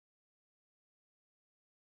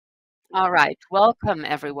All right, welcome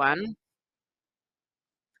everyone.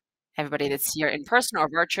 Everybody that's here in person or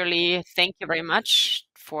virtually, thank you very much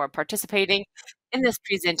for participating in this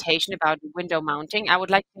presentation about window mounting. I would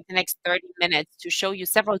like to take the next 30 minutes to show you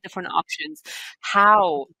several different options,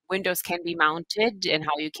 how windows can be mounted and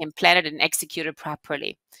how you can plan it and execute it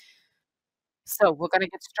properly. So we're going to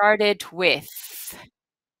get started with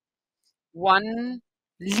one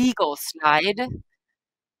legal slide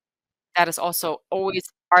that is also always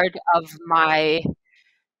part of my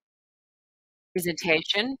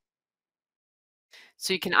presentation.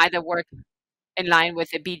 So you can either work in line with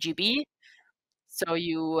the BGB. So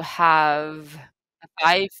you have a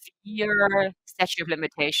 5-year statute of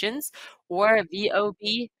limitations or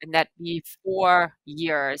VOB, and that be 4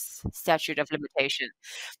 years statute of limitation.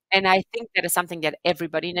 And I think that is something that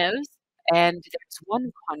everybody knows. And there's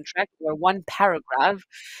one contract or one paragraph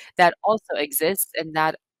that also exists and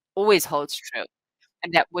that always holds true.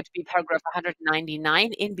 And that would be paragraph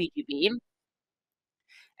 199 in BGB.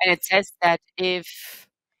 And it says that if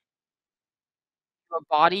your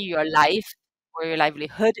body, your life, or your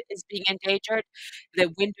livelihood is being endangered,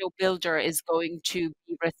 the window builder is going to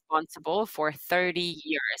be responsible for 30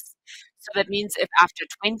 years. So that means if after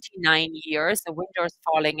 29 years the window is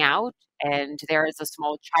falling out and there is a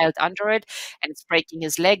small child under it and it's breaking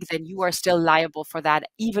his leg, then you are still liable for that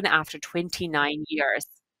even after 29 years.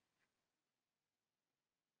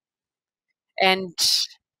 And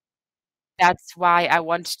that's why I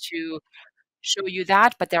want to show you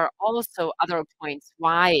that, but there are also other points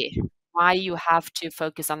why you have to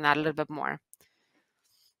focus on that a little bit more.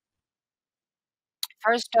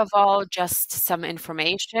 First of all, just some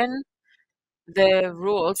information. The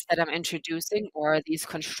rules that I'm introducing or these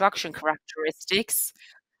construction characteristics,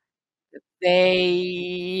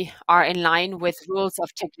 they are in line with rules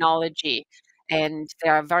of technology and they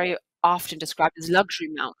are very often described as luxury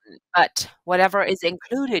mountain. But whatever is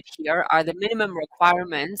included here are the minimum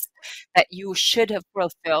requirements that you should have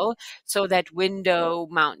fulfilled so that window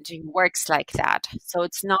mounting works like that. So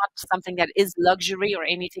it's not something that is luxury or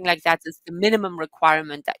anything like that. It's the minimum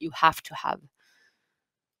requirement that you have to have.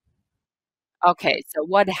 Okay, so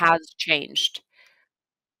what has changed?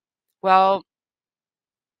 Well,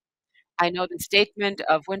 I know the statement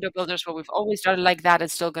of window builders, well, we've always done it like that,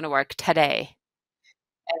 is still going to work today.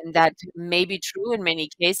 And that may be true in many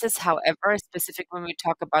cases. However, specific when we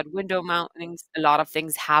talk about window mountings, a lot of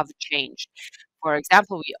things have changed. For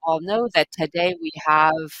example, we all know that today we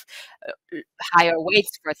have higher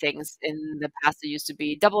weights for things. In the past, it used to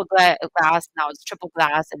be double glass, now it's triple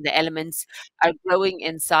glass, and the elements are growing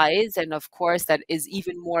in size. And of course, that is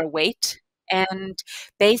even more weight. And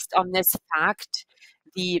based on this fact,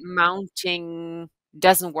 the mounting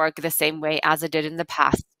doesn't work the same way as it did in the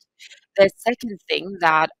past. The second thing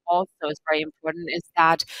that also is very important is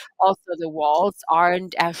that also the walls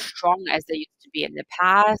aren't as strong as they used to be in the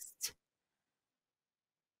past.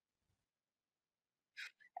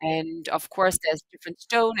 And of course, there's different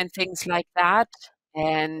stone and things like that.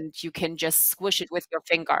 And you can just squish it with your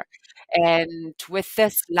finger. And with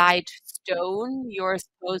this light stone, you're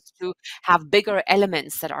supposed to have bigger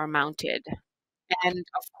elements that are mounted. And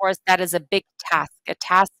of course, that is a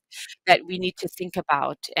task that we need to think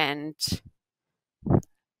about. And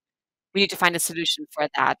we need to find a solution for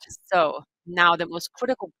that. So now the most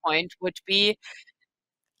critical point would be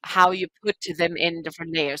how you put them in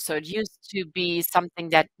different layers. So it used to be something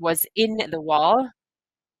that was in the wall.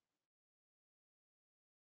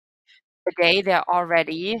 Today they're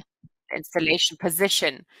already installation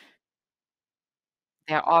position.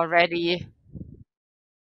 They're already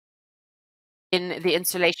in the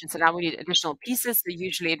installation. So now we need additional pieces. So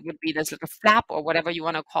usually it would be this little flap or whatever you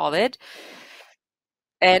want to call it.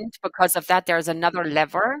 And because of that, there's another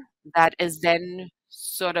lever that is then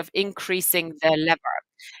sort of increasing the lever.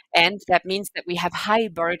 And that means that we have high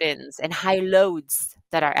burdens and high loads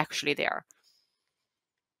that are actually there.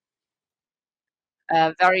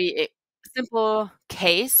 A very simple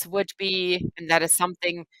case would be, and that is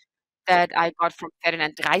something that I got from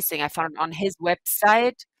Ferdinand Dreising. I found it on his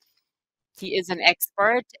website. He is an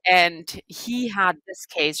expert and he had this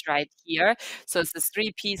case right here. So it's this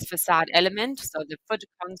 3-piece facade element. So the foot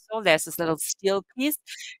console, there's this little steel piece,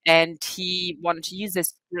 and he wanted to use a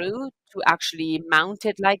screw to actually mount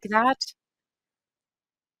it like that.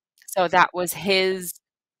 So that was his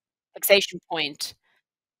fixation point.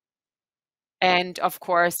 And of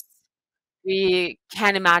course, we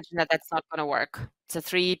can imagine that that's not going to work. It's a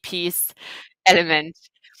 3-piece element.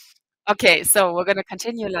 Okay, so we're going to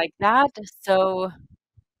continue like that. So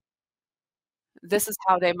this is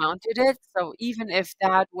how they mounted it. So even if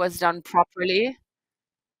that was done properly,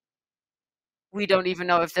 we don't even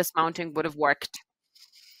know if this mounting would have worked.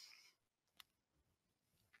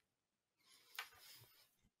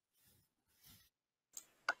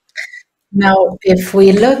 Now, if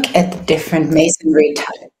we look at the different masonry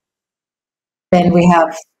types, then we have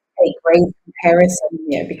a great comparison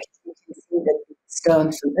here because you can see that the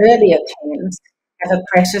stones from earlier times have a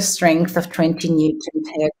pressure strength of 20 Newton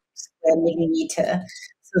per square millimeter.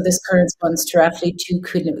 So this corresponds to roughly 2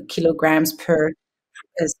 kilograms per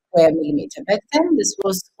square millimeter. Back then, this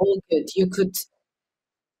was all good. You could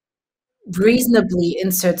reasonably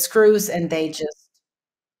insert screws and they just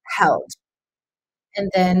held. And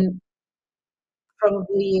then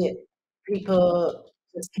probably people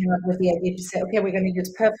just came up with the idea to say, okay, we're going to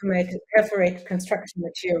use perforated construction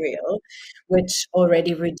material, which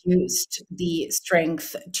already reduced the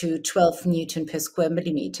strength to 12 Newton per square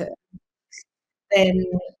millimeter. Then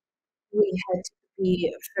we had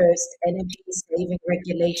the first energy saving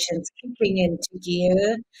regulations kicking into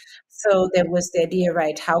gear. So there was the idea,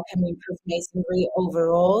 right, how can we improve masonry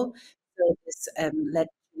overall? So this led to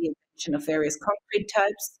the invention of various concrete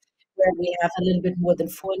types, where we have a little bit more than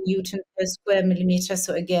 4 Newton per square millimeter.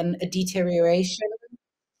 So again, a deterioration.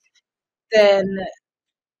 Then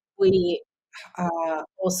we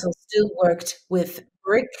also still worked with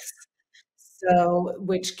bricks, so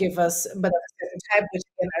which give us, but of a certain type, which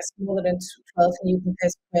again are smaller than 12 Newton per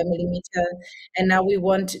square millimeter. And now we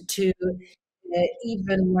want to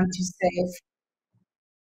even want to save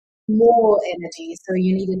more energy. So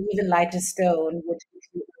you need an even lighter stone, which gives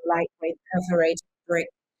you a lightweight perforated brick.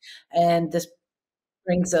 And this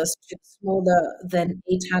brings us to smaller than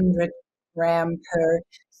 800 gram per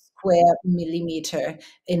square millimeter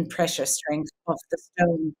in pressure strength of the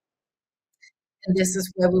stone. And this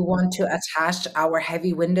is where we want to attach our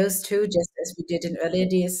heavy windows to, just as we did in earlier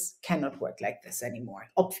days. Cannot work like this anymore,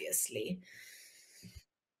 obviously.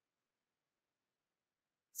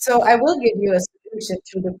 So I will give you a solution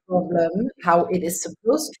to the problem, how it is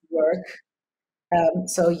supposed to work.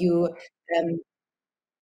 So you um,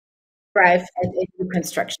 arrive at a new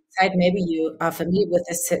construction site. Maybe you are familiar with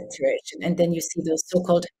this situation, and then you see those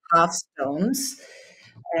so-called half stones,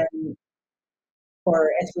 um, or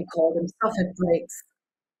as we call them, soffit bricks.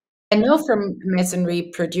 I know from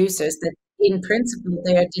masonry producers that in principle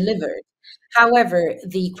they are delivered. However,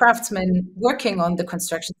 the craftsmen working on the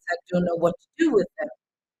construction site don't know what to do with them.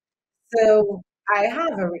 So I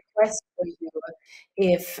have a request for you.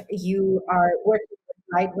 If you are working with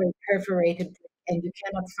lightweight perforated brick and you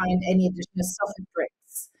cannot find any additional soffit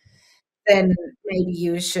bricks, then maybe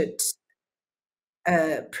you should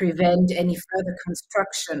prevent any further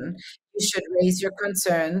construction. You should raise your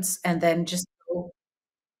concerns and then just go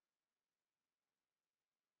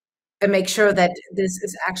and make sure that this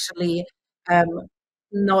is actually um,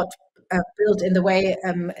 not built in the way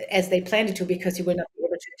as they planned it to, because you will not be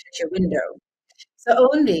able to attach your window. So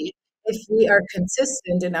only if we are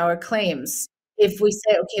consistent in our claims, if we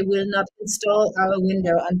say, okay, we'll not install our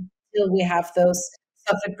window until we have those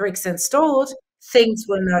soffit bricks installed, things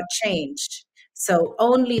will not change. So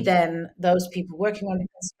only then those people working on the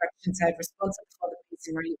construction site responsible for the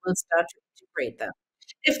masonry will start to integrate them.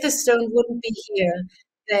 If the stone wouldn't be here,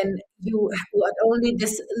 then you would only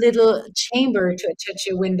this little chamber to attach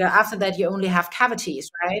your window. After that, you only have cavities,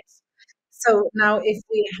 right? So now if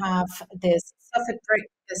we have this soffit brick,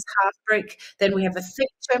 this half brick, then we have a thick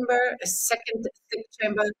chamber, a second thick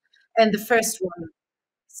chamber, and the first one.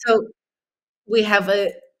 So we have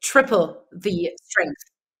a triple the strength.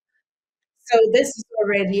 So this is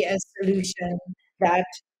already a solution that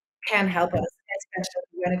can help us,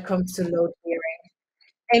 especially when it comes to load bearing.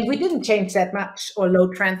 And we didn't change that much, or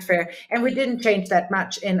load transfer, and we didn't change that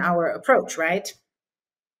much in our approach, right?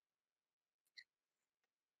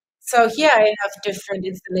 So here I have different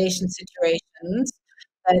installation situations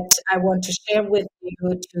that I want to share with you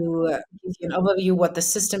to give you an overview what the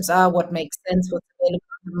systems are, what makes sense, what's available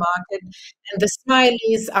on the market. And the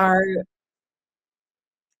smileys are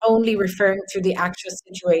only referring to the actual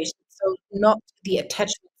situation, so not the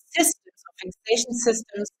attachment systems or fixation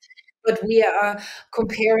systems, but we are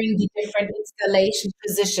comparing the different installation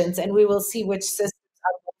positions, and we will see which systems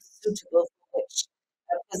are most suitable for which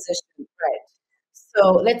position, right? So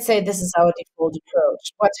let's say this is our default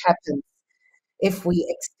approach. What happens if we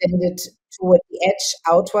extend it toward the edge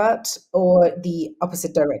outward or the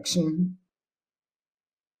opposite direction?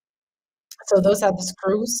 So those are the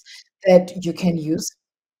screws that you can use.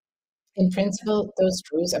 In principle, those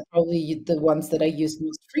screws are probably the ones that I use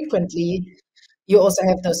most frequently. You also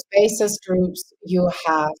have those spacer screws. You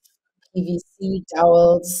have PVC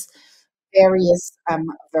dowels, various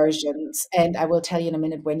versions, and I will tell you in a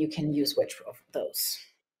minute when you can use which of those.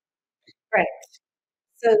 Right.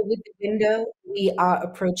 So with the window, we are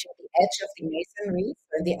approaching the edge of the masonry.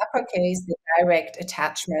 So in the upper case, the direct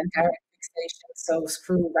attachment, direct fixation, so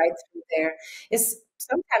screw right through there, is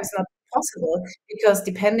sometimes not possible because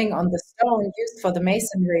depending on the stone used for the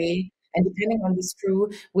masonry and depending on the screw,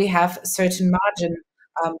 we have certain margin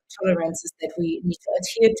tolerances that we need to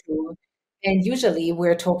adhere to. And usually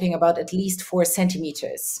we're talking about at least 4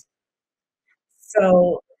 centimeters.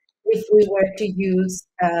 So if we were to use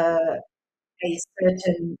a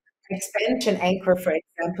certain expansion anchor, for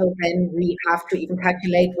example, then we have to even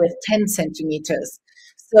calculate with 10 centimeters.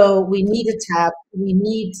 So we need a tab, we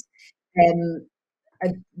need um, a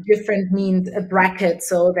different means, a bracket,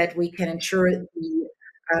 so that we can ensure the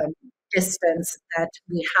um, distance that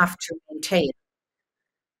we have to maintain.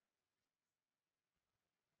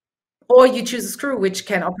 Or you choose a screw which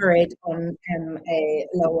can operate on a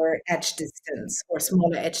lower edge distance or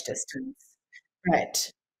smaller edge distance.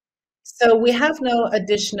 Right. So we have no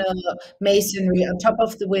additional masonry on top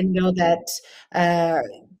of the window that uh,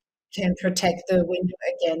 can protect the window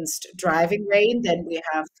against driving rain. Then we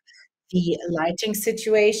have the lighting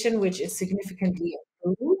situation, which is significantly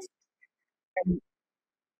improved. And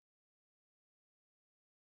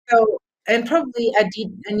so, and probably I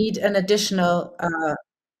need an additional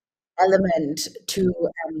element to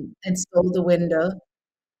install the window.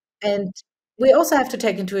 And we also have to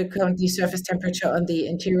take into account the surface temperature on the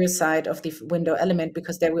interior side of the window element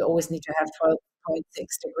because there we always need to have 12.6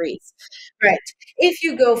 degrees. Right. If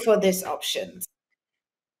you go for this option,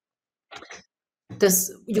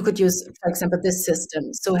 this you could use, for example, this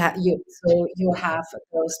system. So you have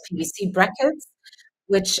those PVC brackets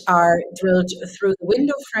which are drilled through the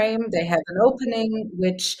window frame. They have an opening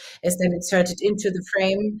which is then inserted into the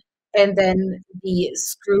frame, and then the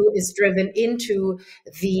screw is driven into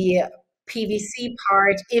the PVC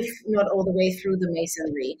part, if not all the way through the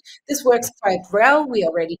masonry. This works quite well. We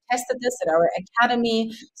already tested this at our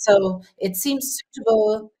academy, so it seems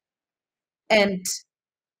suitable. And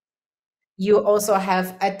you also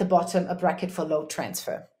have at the bottom a bracket for load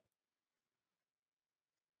transfer.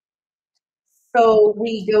 So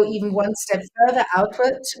we go even one step further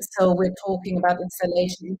outward. So we're talking about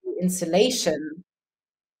installation into insulation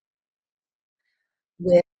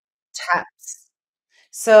with taps.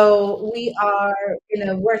 So we are in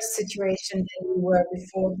a worse situation than we were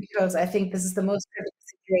before because I think this is the most critical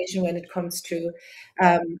situation when it comes to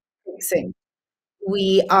fixing.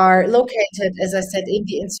 We are located, as I said, in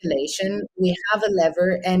the insulation. We have a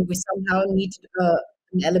lever and we somehow need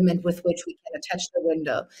an element with which we can attach the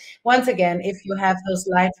window. Once again, if you have those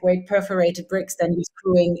lightweight perforated bricks, then you're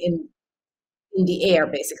screwing in the air,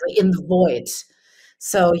 basically, in the void.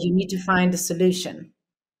 So you need to find a solution.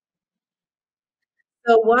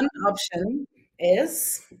 So one option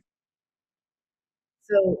is,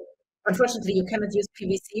 so unfortunately, you cannot use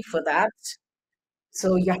PVC for that.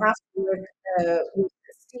 So you have to work with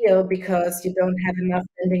steel because you don't have enough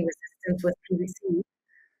bending resistance with PVC.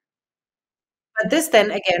 But this then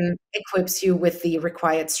again equips you with the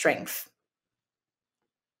required strength.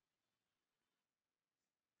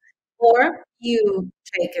 Or you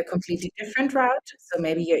take a completely different route, so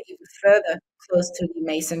maybe you're even further close to the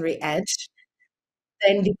masonry edge,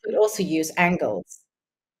 then you could also use angles.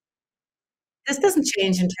 This doesn't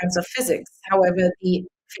change in terms of physics. However, the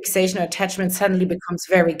fixation or attachment suddenly becomes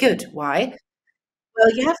very good. Why?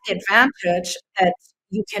 Well, you have the advantage that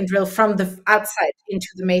you can drill from the outside into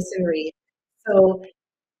the masonry. So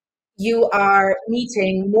you are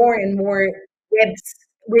meeting more and more webs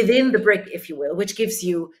within the brick, if you will, which gives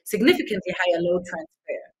you significantly higher load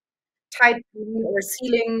transfer. Tight beam or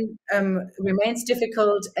sealing remains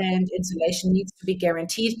difficult and insulation needs to be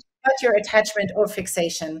guaranteed, but your attachment or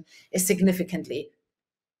fixation is significantly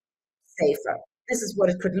safer. This is what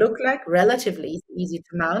it could look like, relatively easy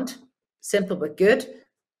to mount, simple but good.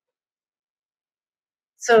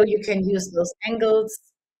 So you can use those angles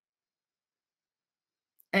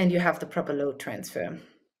and you have the proper load transfer.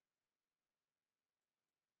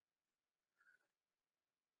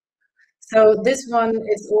 So this one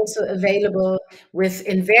is also available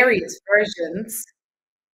in various versions.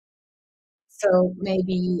 So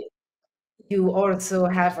maybe you also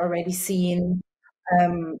have already seen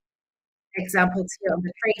um, examples here on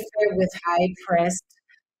the tracer with high pressed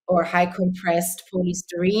or high compressed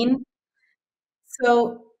polystyrene.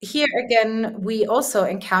 So here again, we also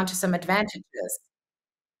encounter some advantages.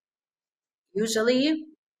 Usually,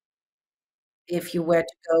 if you were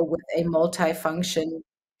to go with a multi-function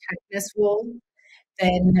tightness wall,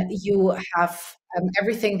 then you have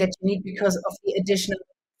everything that you need because of the additional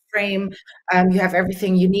frame. You have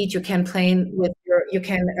everything you need. You can calculate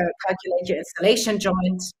your installation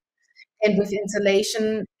joint, And with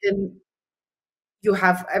insulation, you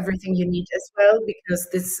have everything you need as well, because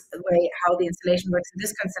this way, how the insulation works in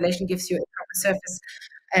this constellation gives you a proper surface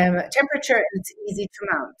temperature, and it's easy to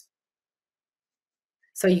mount.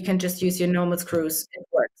 So you can just use your normal screws, it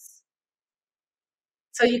works.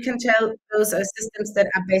 So you can tell those are systems that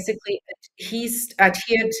are basically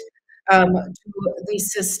adhered to the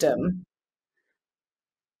system.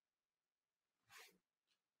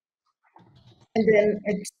 And then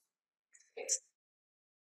it's fixed.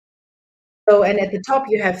 So, and at the top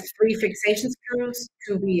you have 3 fixation screws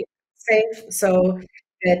to be safe, so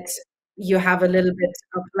that you have a little bit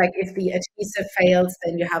of, like, if the adhesive fails,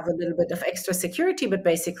 then you have a little bit of extra security, but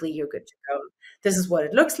basically you're good to go. This is what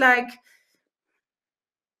it looks like.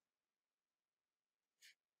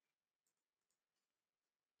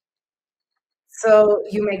 So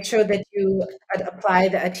you make sure that you apply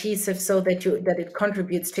the adhesive so that it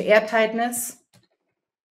contributes to airtightness,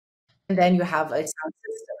 and then you have a sound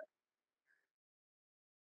system.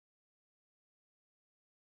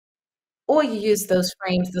 Or you use those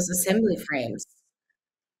frames, those assembly frames.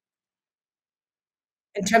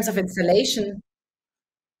 In terms of installation,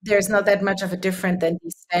 there's not that much of a difference than the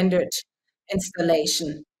standard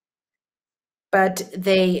installation, but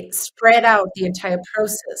they spread out the entire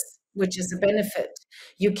process, which is a benefit.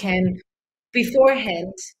 You can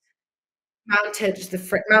beforehand mount the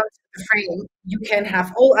frame. You can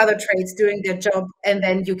have all other trades doing their job, and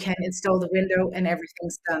then you can install the window, and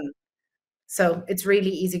everything's done. So it's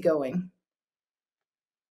really easy going.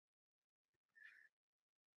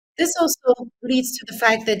 This also leads to the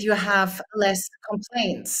fact that you have less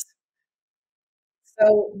complaints.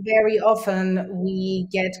 So very often we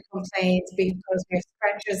get complaints because we have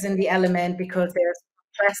scratches in the element, because there's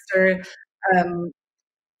plaster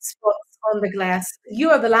spots on the glass.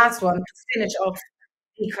 You are the last one to finish off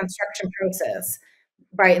the construction process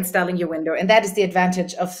by installing your window, and that is the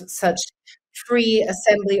advantage of such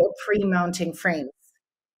pre-assembly or pre-mounting frames.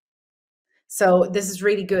 So this is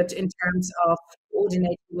really good in terms of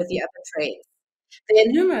coordinating with the other trades. There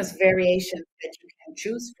are numerous variations that you can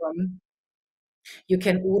choose from. You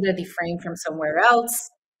can order the frame from somewhere else.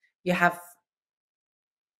 You have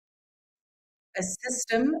a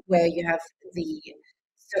system where you have the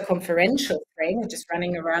circumferential frame, which is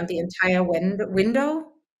running around the entire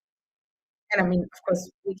window. And I mean, of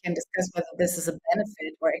course, we can discuss whether this is a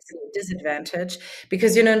benefit or actually a disadvantage,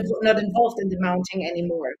 because you're not involved in the mounting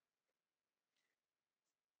anymore.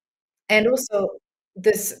 And also,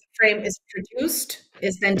 this frame is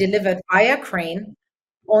then delivered via crane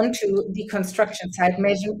onto the construction site.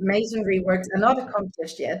 Masonry works are not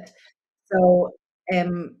accomplished yet. So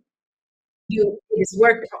it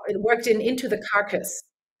worked into the carcass.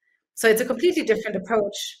 So it's a completely different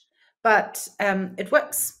approach, but it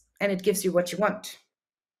works and it gives you what you want.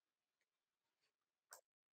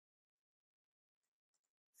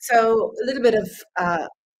 So a little bit of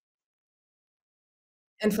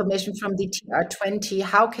information from the TR20.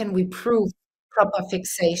 How can we prove proper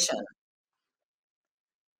fixation?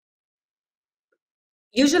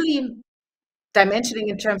 Usually, dimensioning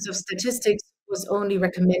in terms of statistics was only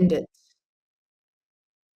recommended.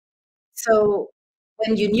 So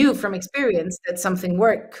when you knew from experience that something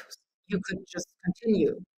worked, you could just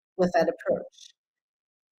continue with that approach.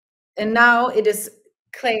 And now it is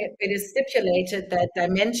stipulated that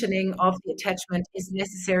dimensioning of the attachment is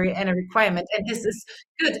necessary and a requirement. And this is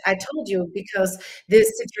good, I told you, because the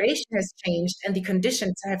situation has changed and the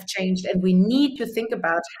conditions have changed, and we need to think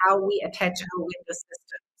about how we attach our window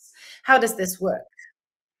systems. How does this work?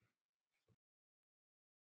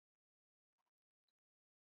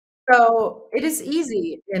 So it is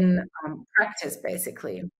easy in practice,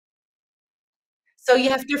 basically. So you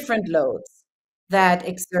have different loads that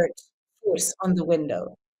exert force on the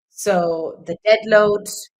window. So the dead load,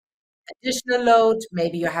 additional load,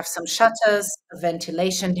 maybe you have some shutters, a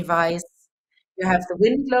ventilation device. You have the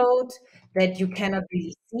wind load that you cannot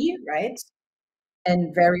really see, right?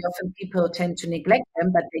 And very often people tend to neglect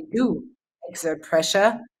them, but they do exert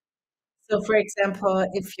pressure. So, for example,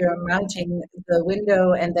 if you're mounting the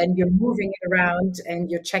window and then you're moving it around and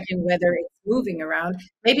you're checking whether it's moving around,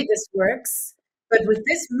 maybe this works. But with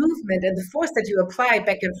this movement and the force that you apply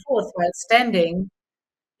back and forth while standing,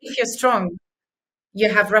 if you're strong, you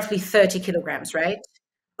have roughly 30 kilograms, right?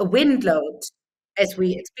 A wind load, as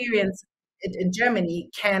we experience it in Germany,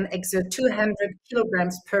 can exert 200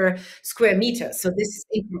 kilograms per square meter. So this is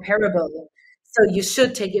incomparable. So you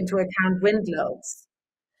should take into account wind loads.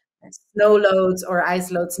 Snow loads or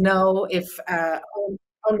ice loads, no, if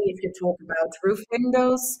only if you talk about roof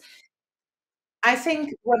windows. I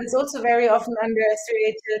think what is also very often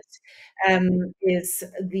underestimated is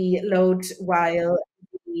the load while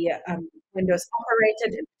the windows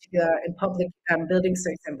operated, in particular in public buildings,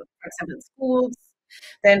 for example, in schools.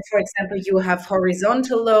 Then, for example, you have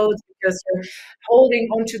horizontal loads because you're holding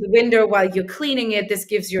onto the window while you're cleaning it. This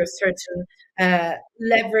gives you a certain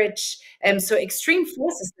leverage. So extreme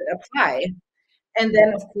forces that apply. And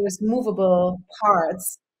then, of course, movable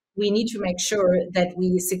parts. We need to make sure that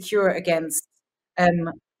we secure against um,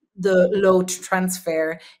 the load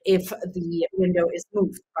transfer if the window is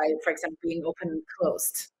moved by, for example, being open and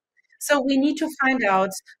closed. So we need to find out,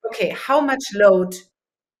 okay, how much load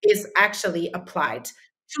is actually applied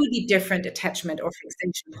to the different attachment or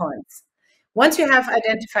fixation points. Once you have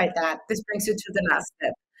identified that, this brings you to the last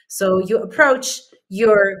step. So you approach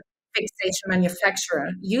your fixation manufacturer.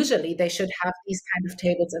 Usually they should have these kind of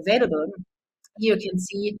tables available. You can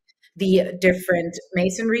see the different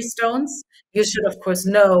masonry stones. You should, of course,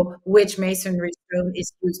 know which masonry stone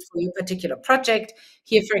is used for your particular project.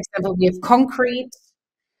 Here, for example, we have concrete.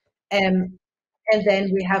 Um, and then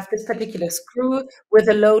we have this particular screw with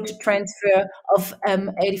a load transfer of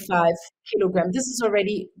 85 kilograms. This is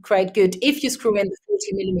already quite good if you screw in the 40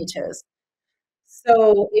 millimeters.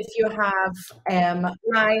 So if you have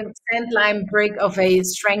sand lime brick of a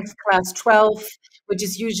strength class 12, which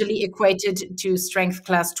is usually equated to strength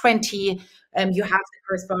class 20, you have the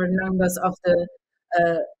corresponding numbers of the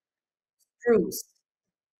uh, screws.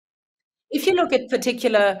 If you look at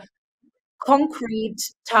particular concrete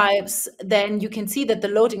types, then you can see that the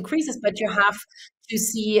load increases, but you have to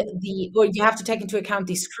see or you have to take into account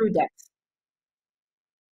the screw depth.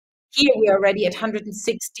 Here we are already at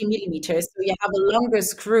 160 millimeters, so you have a longer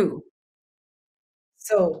screw.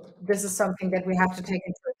 So this is something that we have to take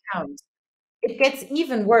into account. It gets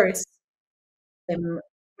even worse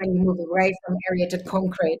when you move away from aerated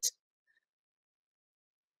concrete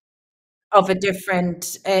of a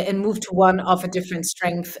different and move to one of a different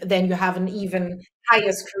strength, then you have an even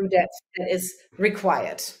higher screw depth that is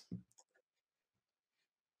required.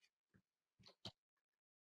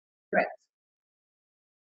 Right.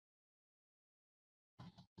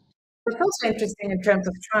 It's also interesting in terms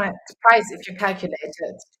of price if you calculate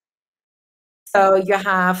it. So you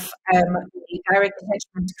have the direct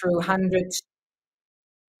attachment screw 100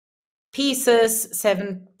 pieces,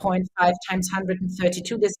 7.5 times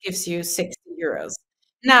 132. This gives you 60 euros.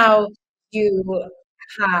 Now you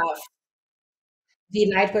have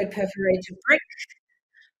the lightweight perforated brick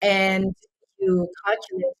and you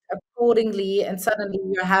calculate accordingly, and suddenly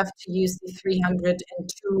you have to use the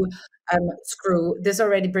 302 screw. This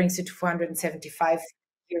already brings you to 475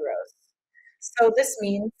 euros. So this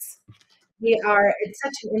means we are at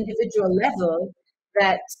such an individual level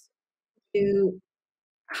that you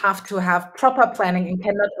have to have proper planning and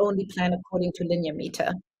cannot only plan according to linear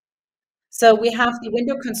meter. So we have the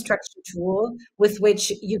window construction tool with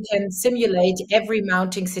which you can simulate every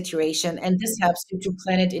mounting situation, and this helps you to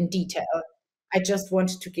plan it in detail. I just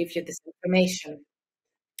wanted to give you this information.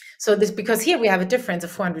 So this, because here we have a difference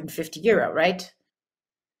of 450 euro, right?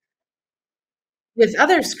 With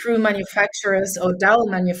other screw manufacturers or dowel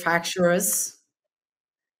manufacturers,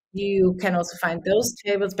 you can also find those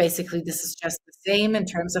tables. Basically, this is just the same in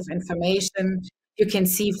terms of information. You can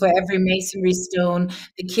see for every masonry stone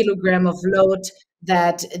the kilogram of load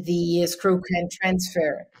that the screw can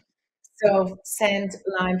transfer. So sand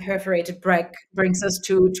lime perforated brick brings us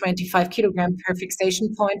to 25 kilogram per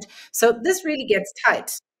fixation point. So this really gets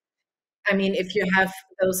tight. I mean, if you have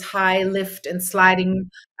those high lift and sliding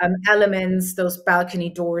elements, those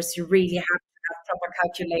balcony doors, you really have to have proper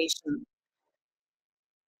calculation.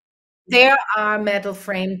 There are metal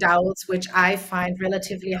frame dowels, which I find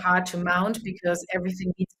relatively hard to mount because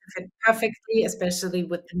everything needs to fit perfectly, especially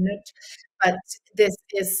with the nut. But this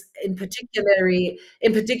is in particular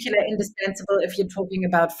indispensable if you're talking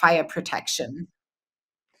about fire protection.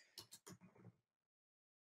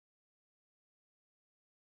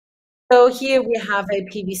 So here we have a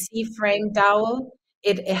PVC frame dowel.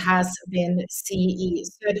 It has been CE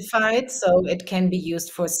certified, so it can be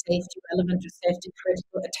used for safety relevant or safety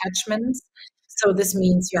critical attachments. So this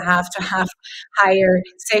means you have to have higher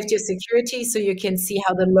safety or security, so you can see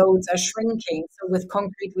how the loads are shrinking. So with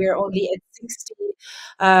concrete, we are only at 60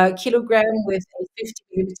 kilogram with a 50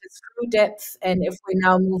 millimeter screw depth, and if we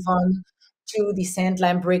now move on to the sand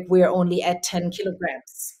lime brick, we are only at 10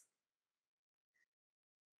 kilograms.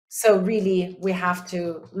 So really, we have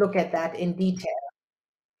to look at that in detail.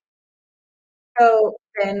 So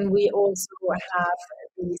then we also have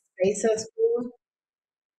the spacers rule.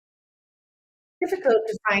 Difficult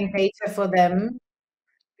to find data for them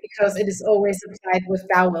because it is always applied with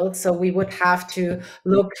dowel. So we would have to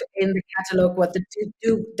look in the catalog what the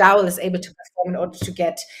dowel is able to perform in order to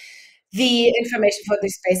get the information for the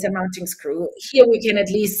spacer mounting screw. Here we can at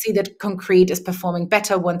least see that concrete is performing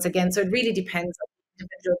better once again. So it really depends on the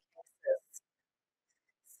individual cases.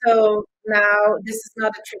 So now this is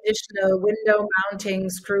not a traditional window mounting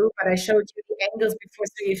screw, but I showed you the angles before.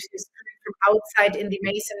 So if you screw from outside in the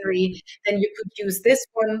masonry, then you could use this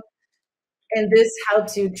one, and this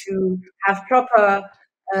helps you to have proper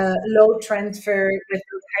load transfer with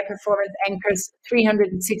those high performance anchors,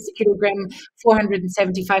 360 kilogram,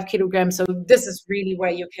 475 kilograms. So this is really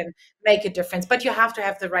where you can make a difference, but you have to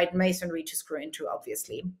have the right masonry to screw into,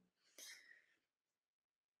 obviously.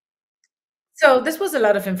 So this was a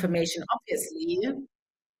lot of information, obviously.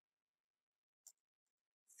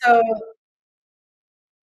 So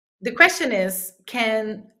the question is,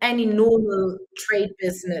 can any normal trade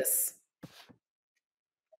business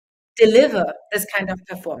deliver this kind of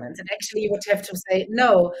performance? And actually, you would have to say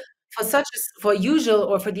no. For usual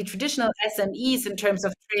or for the traditional SMEs in terms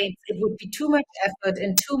of trades, it would be too much effort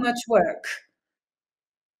and too much work.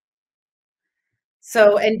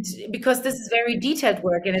 So, and because this is very detailed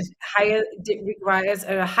work and it requires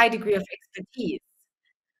a high degree of expertise.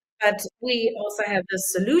 But we also have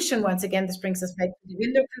this solution. Once again, this brings us back to the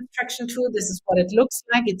window construction tool. This is what it looks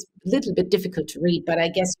like. It's a little bit difficult to read, but I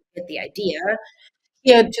guess you get the idea.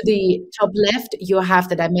 Here to the top left, you have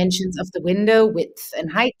the dimensions of the window, width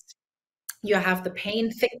and height. You have the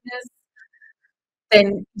pane thickness.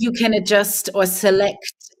 Then you can adjust or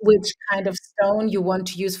select which kind of stone you want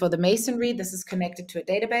to use for the masonry. This is connected to a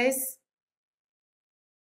database.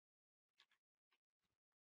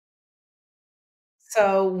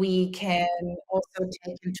 So we can also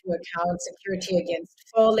take into account security against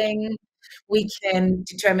falling. We can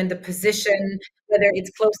determine the position, whether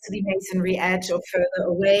it's close to the masonry edge or further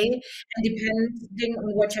away. And depending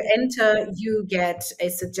on what you enter, you get a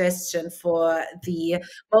suggestion for the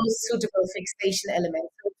most suitable fixation element.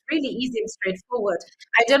 So it's really easy and straightforward.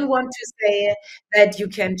 I don't want to say that you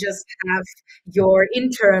can just have your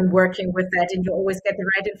intern working with that and you always get the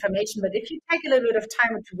right information. But if you take a little bit of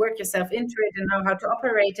time to work yourself into it and know how to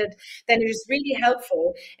operate it, then it is really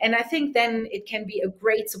helpful. And I think then it can be a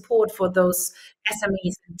great support for those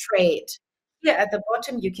SMEs in trade. Here at the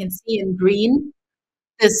bottom, you can see in green,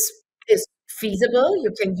 this is feasible.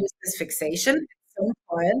 You can use this fixation at some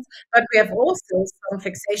points, but we have also some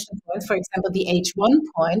fixation points, for example, the H1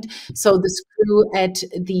 point. So the screw at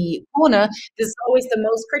the corner, this is always the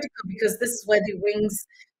most critical because this is where the wings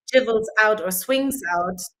jivels out or swings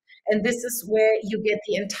out. And this is where you get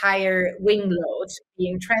the entire wing load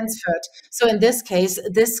being transferred. So in this case,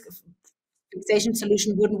 this fixation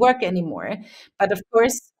solution wouldn't work anymore. But of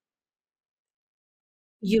course,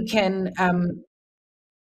 you can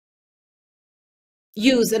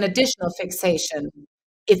use an additional fixation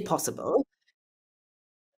if possible.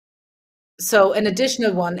 So an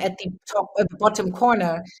additional one at the top, at the bottom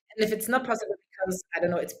corner. And if it's not possible because, I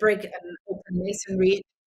don't know, it's brick and open masonry,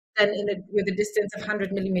 then with a distance of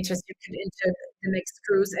 100 millimeters, you can insert the next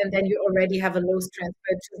screws, and then you already have a load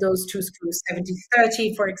transfer to those two screws,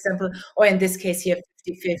 70-30, for example, or in this case here,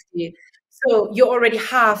 50-50. So you already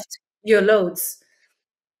halved your loads.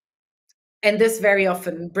 And this very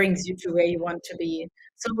often brings you to where you want to be.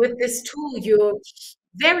 So with this tool, you're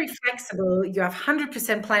very flexible. You have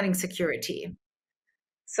 100% planning security.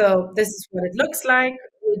 So this is what it looks like.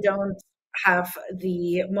 We don't have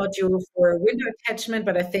the module for window attachment,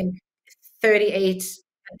 but I think 38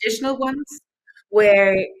 additional ones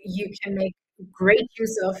where you can make great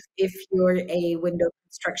use of if you're a window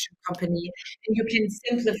construction company, and you can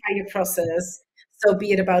simplify your process. So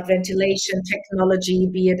be it about ventilation technology,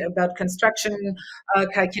 be it about construction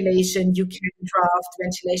calculation, you can draft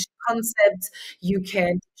ventilation concepts, you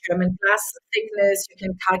can determine glass thickness, you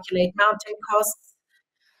can calculate mounting costs.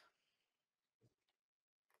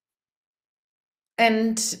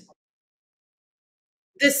 And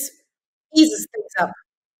this eases things up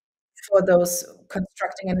for those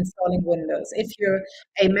constructing and installing windows. If you're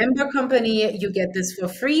a member company, you get this for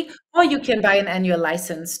free, or you can buy an annual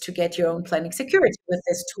license to get your own planning security with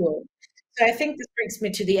this tool. So I think this brings me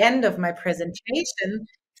to the end of my presentation.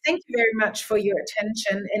 Thank you very much for your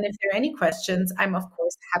attention. And if there are any questions, I'm of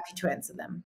course happy to answer them.